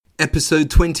Episode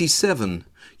 27,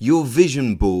 Your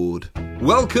Vision Board.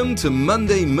 Welcome to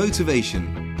Monday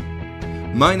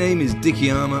Motivation. My name is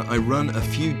Dickie Armour. I run a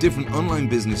few different online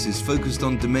businesses focused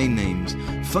on domain names,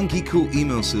 funky cool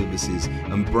email services,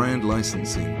 and brand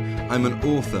licensing. I'm an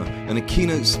author and a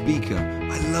keynote speaker.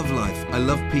 I love life, I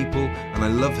love people, and I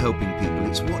love helping people.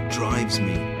 It's what drives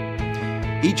me.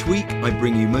 Each week, I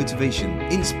bring you motivation,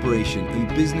 inspiration, and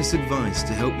business advice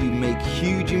to help you make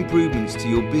huge improvements to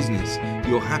your business,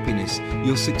 your happiness,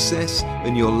 your success,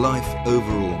 and your life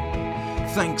overall.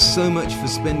 Thanks so much for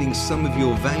spending some of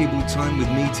your valuable time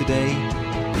with me today.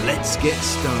 Let's get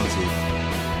started.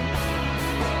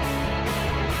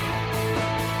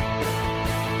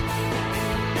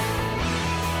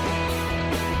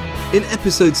 In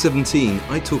episode 17,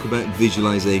 I talk about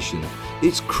visualization.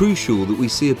 It's crucial that we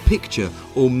see a picture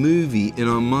or movie in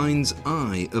our mind's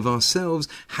eye of ourselves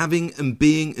having and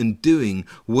being and doing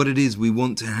what it is we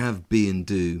want to have, be and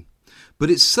do. But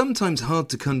it's sometimes hard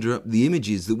to conjure up the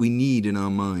images that we need in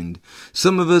our mind.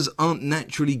 Some of us aren't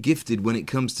naturally gifted when it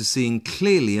comes to seeing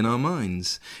clearly in our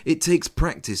minds. It takes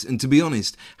practice, and to be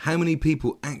honest, how many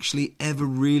people actually ever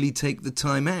really take the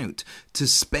time out to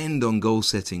spend on goal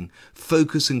setting,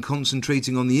 focus and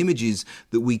concentrating on the images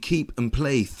that we keep and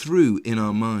play through in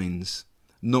our minds?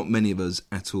 Not many of us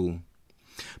at all.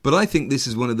 But I think this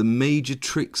is one of the major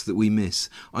tricks that we miss.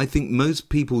 I think most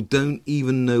people don't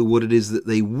even know what it is that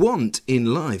they want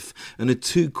in life and are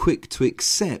too quick to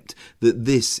accept that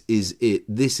this is it.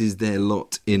 This is their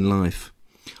lot in life.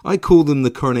 I call them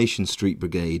the Coronation Street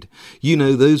Brigade. You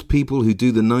know, those people who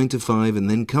do the 9 to 5 and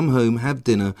then come home, have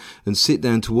dinner and sit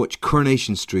down to watch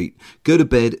Coronation Street, go to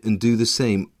bed and do the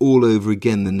same all over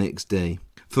again the next day.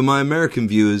 For my American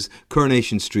viewers,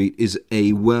 Coronation Street is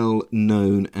a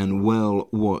well-known and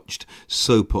well-watched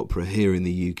soap opera here in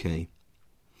the UK.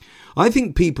 I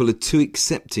think people are too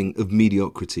accepting of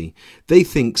mediocrity. They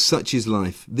think such is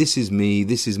life. This is me.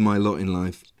 This is my lot in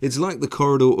life. It's like the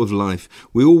corridor of life.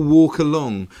 We all walk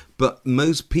along, but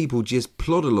most people just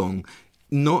plod along,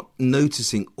 not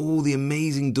noticing all the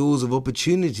amazing doors of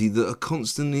opportunity that are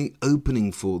constantly opening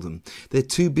for them. They're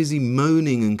too busy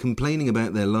moaning and complaining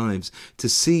about their lives to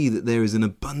see that there is an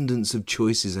abundance of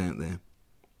choices out there.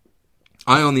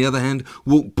 I, on the other hand,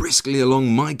 walk briskly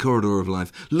along my corridor of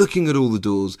life, looking at all the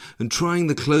doors and trying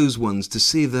the closed ones to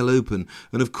see if they'll open.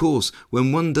 And of course,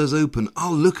 when one does open,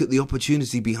 I'll look at the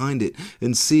opportunity behind it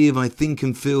and see if I think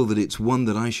and feel that it's one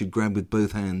that I should grab with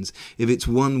both hands, if it's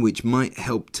one which might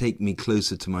help take me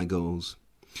closer to my goals.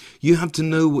 You have to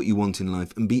know what you want in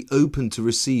life and be open to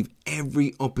receive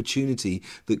every opportunity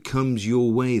that comes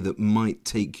your way that might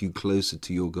take you closer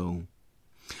to your goal.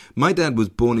 My dad was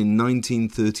born in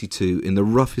 1932 in the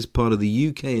roughest part of the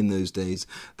UK in those days,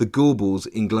 the Gorbals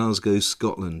in Glasgow,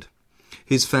 Scotland.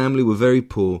 His family were very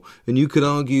poor, and you could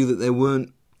argue that there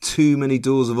weren't too many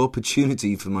doors of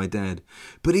opportunity for my dad.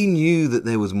 But he knew that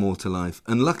there was more to life,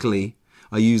 and luckily,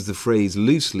 I use the phrase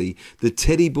loosely, the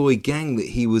teddy boy gang that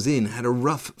he was in had a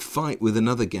rough fight with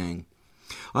another gang.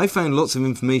 I found lots of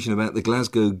information about the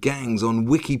Glasgow gangs on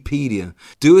Wikipedia.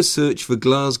 Do a search for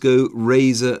Glasgow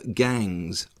Razor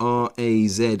Gangs,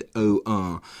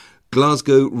 R-A-Z-O-R,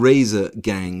 Glasgow Razor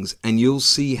Gangs, and you'll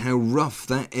see how rough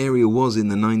that area was in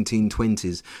the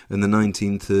 1920s and the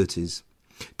 1930s.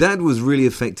 Dad was really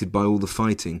affected by all the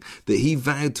fighting that he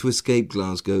vowed to escape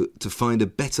Glasgow to find a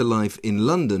better life in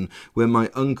London, where my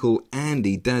uncle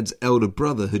Andy, Dad's elder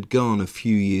brother, had gone a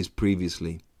few years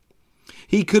previously.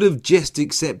 He could have just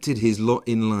accepted his lot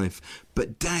in life,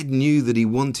 but Dad knew that he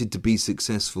wanted to be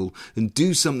successful and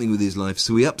do something with his life,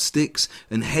 so he upped sticks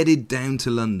and headed down to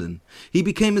London. He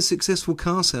became a successful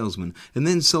car salesman and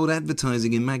then sold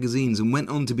advertising in magazines and went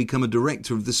on to become a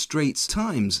director of the Straits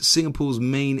Times, Singapore's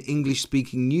main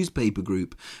English-speaking newspaper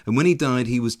group, and when he died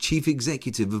he was chief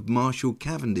executive of Marshall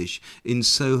Cavendish in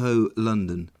Soho,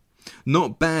 London.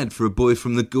 Not bad for a boy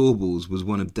from the Gorbals was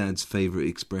one of Dad's favourite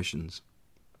expressions.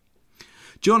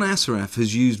 John Assaraf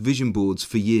has used vision boards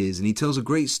for years, and he tells a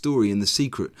great story in The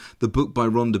Secret, the book by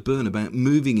Rhonda Byrne, about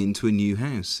moving into a new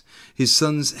house. His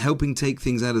son's helping take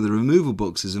things out of the removal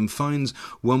boxes and finds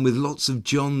one with lots of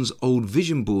John's old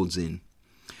vision boards in.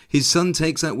 His son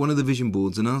takes out one of the vision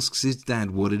boards and asks his dad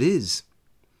what it is.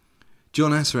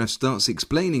 John Assaraf starts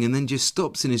explaining and then just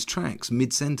stops in his tracks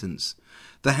mid-sentence.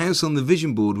 The house on the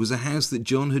vision board was a house that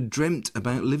John had dreamt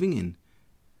about living in.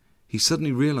 He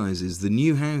suddenly realises the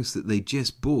new house that they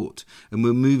just bought and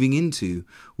were moving into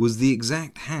was the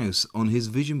exact house on his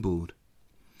vision board.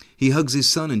 He hugs his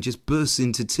son and just bursts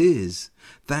into tears.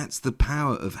 That's the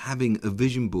power of having a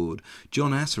vision board.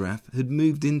 John Assaraf had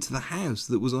moved into the house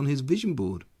that was on his vision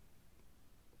board.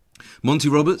 Monty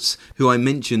Roberts, who I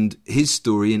mentioned his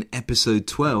story in episode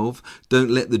 12, Don't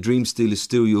Let the Dream Stealer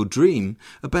Steal Your Dream,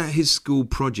 about his school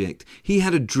project. He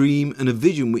had a dream and a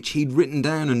vision which he'd written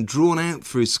down and drawn out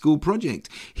for his school project.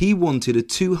 He wanted a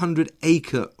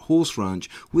 200-acre horse ranch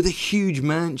with a huge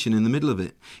mansion in the middle of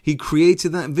it. He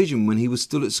created that vision when he was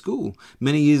still at school.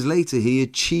 Many years later, he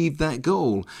achieved that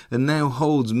goal and now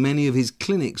holds many of his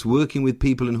clinics working with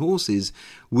people and horses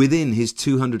within his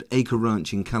 200-acre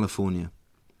ranch in California.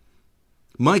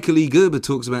 Michael E. Gerber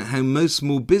talks about how most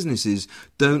small businesses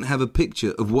don't have a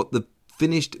picture of what the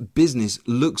finished business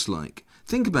looks like.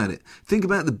 Think about it. Think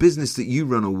about the business that you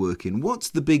run or work in.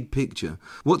 What's the big picture?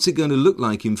 What's it going to look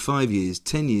like in 5 years,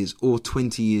 10 years, or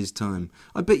 20 years' time?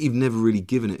 I bet you've never really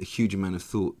given it a huge amount of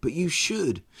thought, but you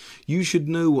should. You should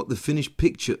know what the finished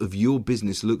picture of your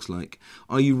business looks like.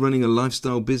 Are you running a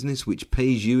lifestyle business which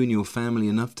pays you and your family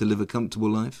enough to live a comfortable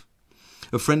life?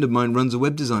 A friend of mine runs a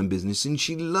web design business and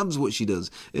she loves what she does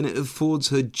and it affords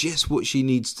her just what she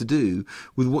needs to do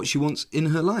with what she wants in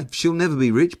her life. She'll never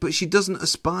be rich, but she doesn't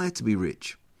aspire to be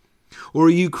rich. Or are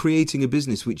you creating a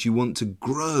business which you want to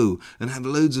grow and have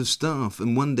loads of staff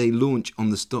and one day launch on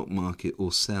the stock market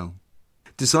or sell?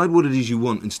 Decide what it is you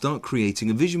want and start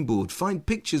creating a vision board. Find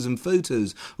pictures and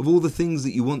photos of all the things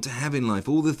that you want to have in life,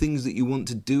 all the things that you want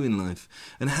to do in life,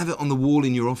 and have it on the wall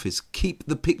in your office. Keep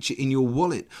the picture in your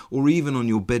wallet or even on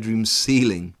your bedroom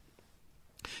ceiling.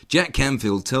 Jack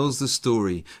Canfield tells the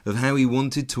story of how he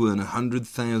wanted to earn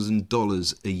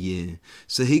 $100,000 a year.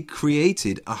 So he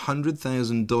created a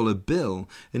 $100,000 bill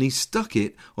and he stuck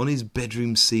it on his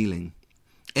bedroom ceiling.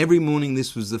 Every morning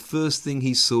this was the first thing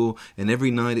he saw, and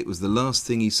every night it was the last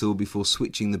thing he saw before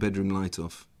switching the bedroom light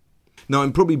off. Now,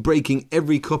 I'm probably breaking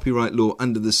every copyright law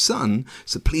under the sun,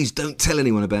 so please don't tell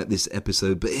anyone about this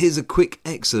episode, but here's a quick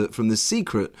excerpt from The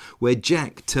Secret where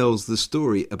Jack tells the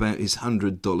story about his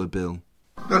 $100 bill.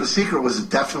 No, The Secret was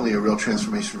definitely a real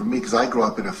transformation for me because I grew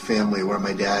up in a family where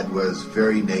my dad was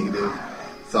very negative,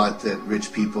 thought that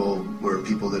rich people were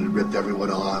people that had ripped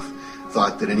everyone off,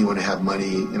 thought that anyone who had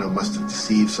money, must have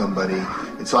deceived somebody.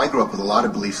 And so I grew up with a lot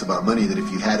of beliefs about money, that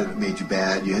if you had it, it made you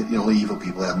bad. Only evil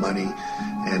people have money.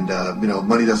 And,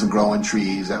 money doesn't grow on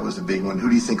trees. That was a big one. Who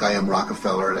do you think I am,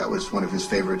 Rockefeller? That was one of his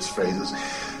favorite phrases.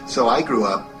 So I grew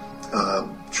up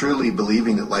truly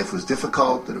believing that life was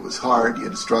difficult, that it was hard, you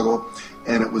had to struggle.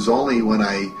 And it was only when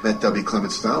I met W.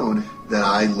 Clement Stone that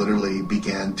I literally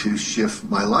began to shift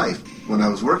my life. When I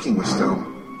was working with Stone,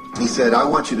 he said, I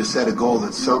want you to set a goal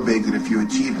that's so big that if you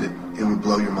achieved it, it would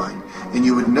blow your mind. And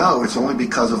you would know it's only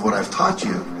because of what I've taught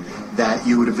you that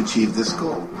you would have achieved this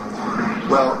goal.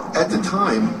 Well, at the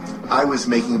time, I was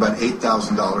making about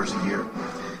 $8,000 a year.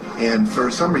 And for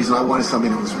some reason, I wanted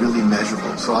something that was really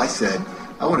measurable. So I said,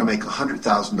 I want to make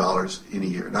 $100,000 in a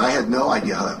year. Now, I had no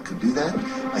idea how I could do that.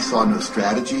 I saw no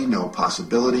strategy, no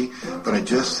possibility. But I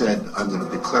just said, I'm going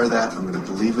to declare that. I'm going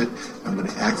to believe it. I'm going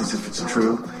to act as if it's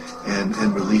true. And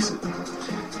release it.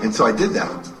 And so I did that.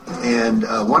 And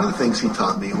one of the things he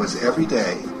taught me was every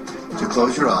day to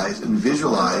close your eyes and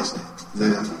visualize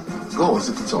the goal as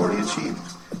if it's already achieved.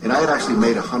 And I had actually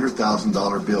made a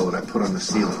 $100,000 bill that I put on the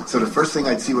ceiling. So the first thing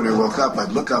I'd see when I woke up,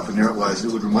 I'd look up and there it was.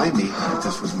 It would remind me that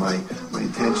this was my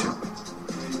intention.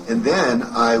 And then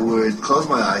I would close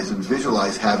my eyes and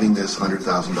visualize having this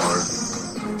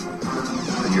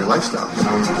 $100,000 a year lifestyle.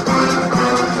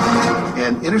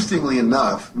 And interestingly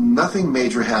enough, nothing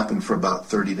major happened for about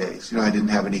 30 days. I didn't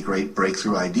have any great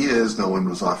breakthrough ideas. No one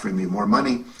was offering me more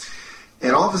money.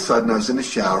 And all of a sudden, I was in the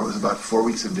shower. It was about 4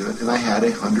 weeks into it, and I had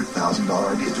a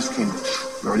 $100,000 idea. It just came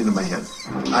right into my head.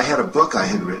 I had a book I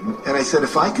had written, and I said,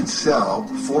 if I could sell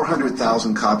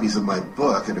 400,000 copies of my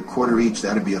book at a quarter each,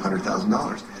 that'd be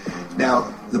 $100,000.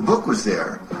 Now, the book was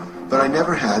there, but I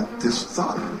never had this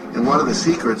thought. And one of the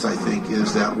secrets, I think,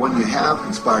 is that when you have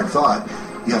inspired thought,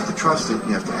 you have to trust it and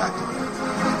you have to act on it.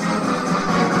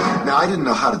 Now, I didn't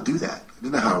know how to do that. I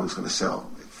didn't know how I was going to sell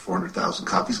 400,000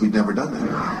 copies. We'd never done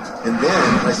that. And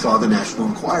then I saw the National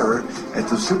Enquirer at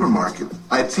the supermarket.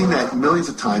 I had seen that millions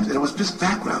of times, and it was just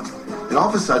background. And all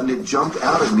of a sudden, it jumped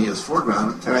out of me as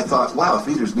foreground, and I thought, wow, if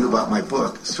readers knew about my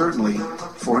book, certainly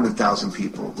 400,000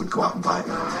 people would go out and buy it.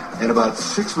 And about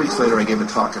 6 weeks later, I gave a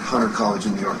talk at Hunter College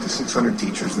in New York to 600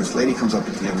 teachers, and this lady comes up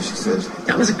at the end and she says,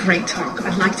 that was a great talk.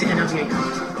 I'd like to interview you.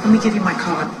 Let me give you my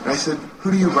card. And I said,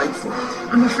 who do you write for?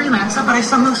 I'm a freelancer, but I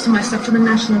sell most of my stuff to the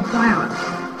National Enquirer.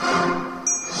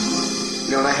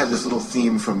 And I had this little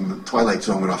theme from the Twilight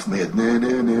Zone went off in my head. Like,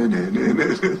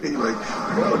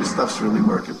 oh, this stuff's really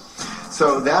working.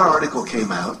 So that article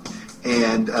came out,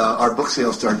 and our book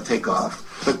sales started to take off.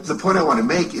 But the point I want to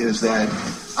make is that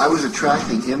I was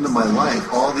attracting into my life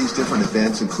all these different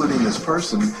events, including this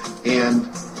person, and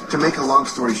to make a long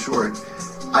story short,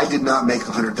 I did not make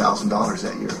 $100,000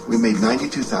 that year. We made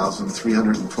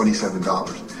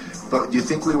 $92,327. But you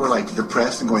think we were like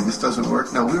depressed and going, this doesn't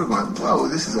work? No, we were going, whoa,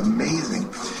 this is amazing.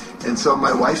 And so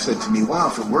my wife said to me, wow,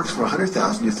 if it works for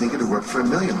 $100,000, you think it'd work for $1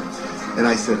 million? And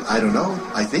I said, I don't know.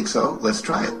 I think so. Let's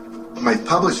try it. My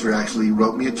publisher actually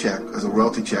wrote me a check as a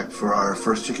royalty check for our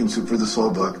first Chicken Soup for the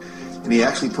Soul book. And he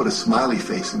actually put a smiley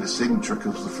face in his signature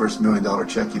because it was the first $1 million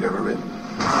check he'd ever written.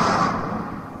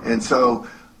 And so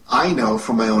I know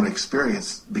from my own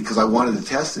experience, because I wanted to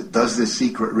test it, does this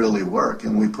secret really work?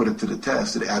 And when we put it to the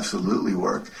test, it absolutely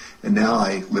worked. And now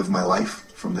I live my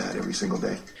life from that every single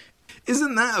day.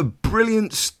 Isn't that a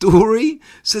brilliant story?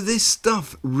 So this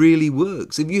stuff really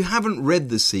works. If you haven't read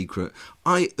The Secret,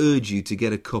 I urge you to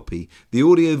get a copy. The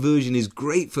audio version is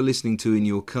great for listening to in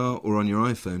your car or on your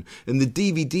iPhone, and the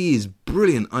DVD is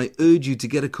brilliant. I urge you to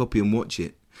get a copy and watch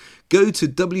it. Go to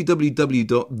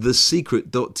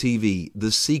www.thesecret.tv,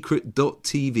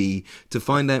 thesecret.tv, to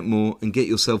find out more and get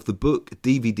yourself the book,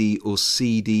 DVD or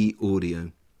CD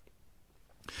audio.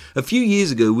 A few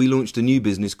years ago, we launched a new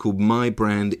business called My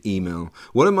Brand Email.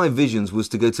 One of my visions was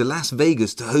to go to Las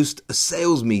Vegas to host a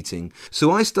sales meeting.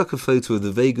 So I stuck a photo of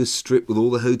the Vegas Strip with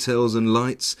all the hotels and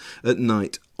lights at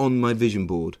night on my vision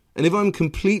board. And if I'm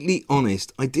completely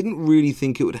honest, I didn't really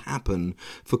think it would happen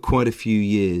for quite a few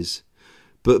years.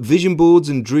 But vision boards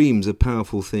and dreams are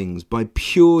powerful things. By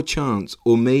pure chance,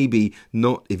 or maybe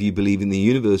not if you believe in the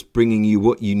universe bringing you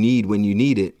what you need when you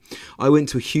need it, I went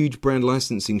to a huge brand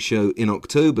licensing show in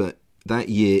October that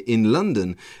year in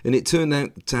London, and it turned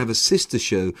out to have a sister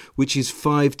show which is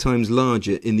 5 times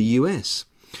larger in the US.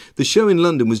 The show in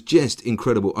London was just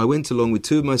incredible. I went along with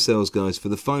 2 of my sales guys for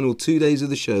the final 2 days of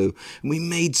the show, and we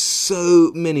made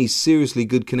so many seriously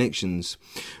good connections.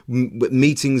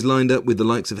 Meetings lined up with the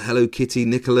likes of Hello Kitty,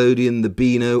 Nickelodeon, the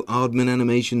Beano, Aardman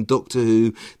Animation, Doctor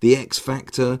Who, The X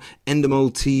Factor,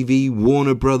 Endemol TV,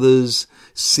 Warner Brothers,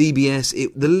 CBS.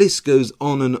 The list goes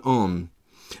on and on.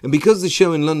 And because the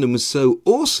show in London was so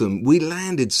awesome, we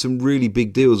landed some really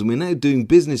big deals. And we're now doing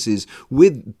business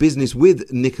with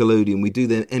Nickelodeon. We do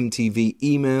their MTV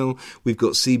email. We've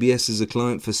got CBS as a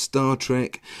client for Star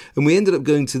Trek. And we ended up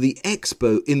going to the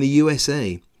Expo in the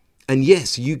USA. And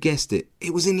yes, you guessed it,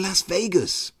 it was in Las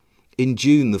Vegas in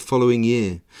June the following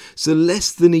year. So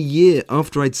less than a year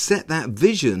after I'd set that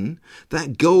vision,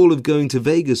 that goal of going to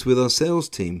Vegas with our sales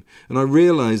team, and I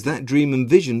realized that dream and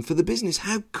vision for the business.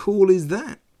 How cool is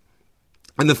that?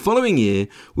 And the following year,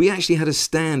 we actually had a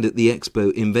stand at the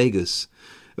Expo in Vegas,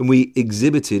 and we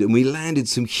exhibited and we landed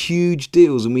some huge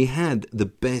deals, and we had the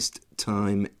best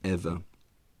time ever.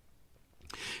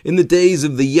 In the days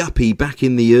of the yuppie back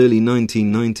in the early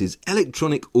 1990s,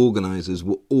 electronic organisers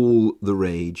were all the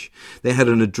rage. They had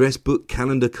an address book,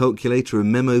 calendar calculator, a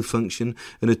memo function,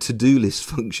 and a to-do list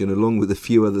function, along with a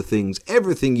few other things.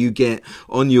 Everything you get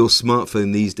on your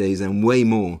smartphone these days and way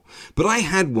more. But I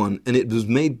had one, and it was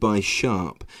made by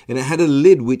Sharp, and it had a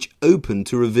lid which opened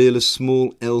to reveal a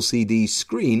small LCD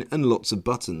screen and lots of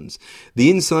buttons. The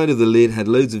inside of the lid had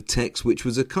loads of text, which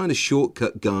was a kind of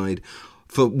shortcut guide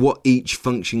for what each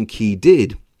function key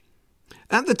did.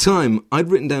 At the time,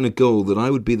 I'd written down a goal that I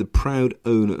would be the proud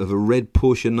owner of a red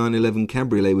Porsche 911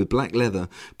 Cabriolet with black leather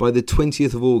by the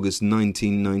 20th of August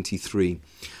 1993.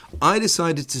 I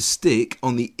decided to stick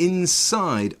on the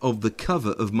inside of the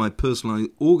cover of my personal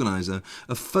organizer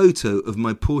a photo of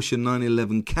my Porsche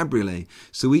 911 Cabriolet,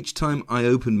 so each time I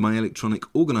opened my electronic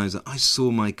organizer, I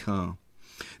saw my car.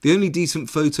 The only decent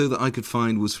photo that I could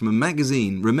find was from a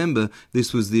magazine. Remember,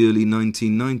 this was the early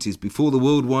 1990s, before the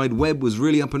World Wide Web was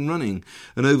really up and running,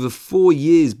 and over 4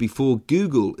 years before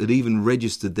Google had even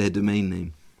registered their domain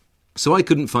name. So I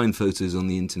couldn't find photos on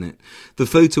the internet. The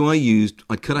photo I used,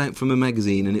 I cut out from a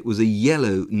magazine, and it was a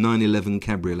yellow 911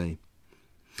 Cabriolet.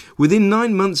 Within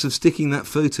 9 months of sticking that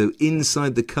photo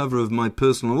inside the cover of my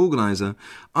personal organizer,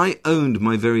 I owned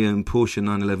my very own Porsche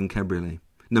 911 Cabriolet.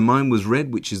 Now mine was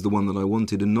red, which is the one that I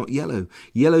wanted, and not yellow.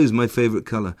 Yellow is my favourite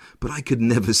colour, but I could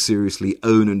never seriously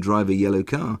own and drive a yellow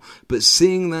car. But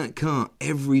seeing that car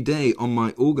every day on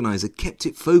my organiser kept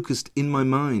it focused in my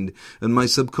mind, and my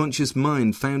subconscious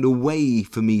mind found a way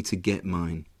for me to get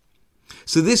mine.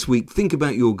 So this week, think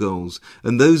about your goals,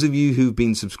 and those of you who've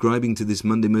been subscribing to this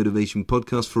Monday Motivation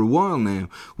podcast for a while now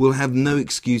will have no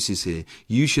excuses here.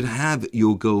 You should have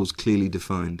your goals clearly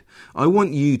defined. I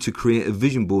want you to create a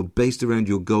vision board based around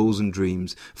your goals and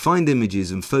dreams. Find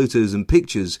images and photos and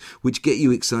pictures which get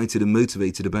you excited and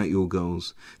motivated about your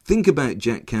goals. Think about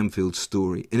Jack Canfield's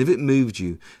story, and if it moved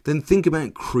you, then think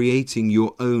about creating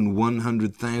your own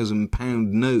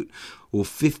 £100,000 note or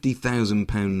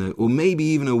 £50,000 note, or maybe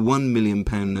even a £1 million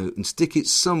note, and stick it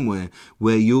somewhere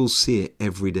where you'll see it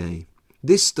every day.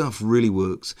 This stuff really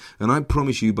works, and I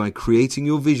promise you, by creating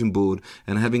your vision board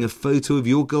and having a photo of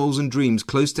your goals and dreams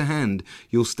close to hand,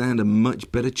 you'll stand a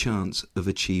much better chance of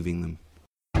achieving them.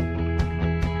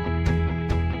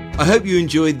 I hope you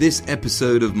enjoyed this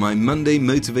episode of my Monday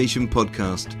Motivation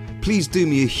Podcast. Please do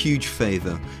me a huge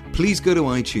favour. Please go to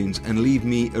iTunes and leave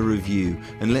me a review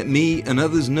and let me and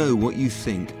others know what you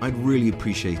think. I'd really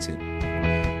appreciate it.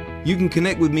 You can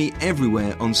connect with me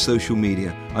everywhere on social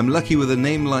media. I'm lucky with a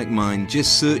name like mine.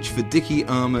 Just search for Dickie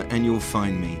Armour and you'll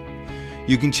find me.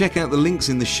 You can check out the links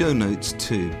in the show notes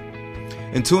too.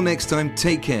 Until next time,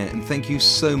 take care and thank you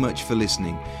so much for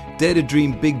listening. Dare to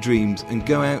dream big dreams and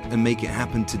go out and make it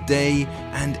happen today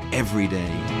and every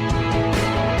day.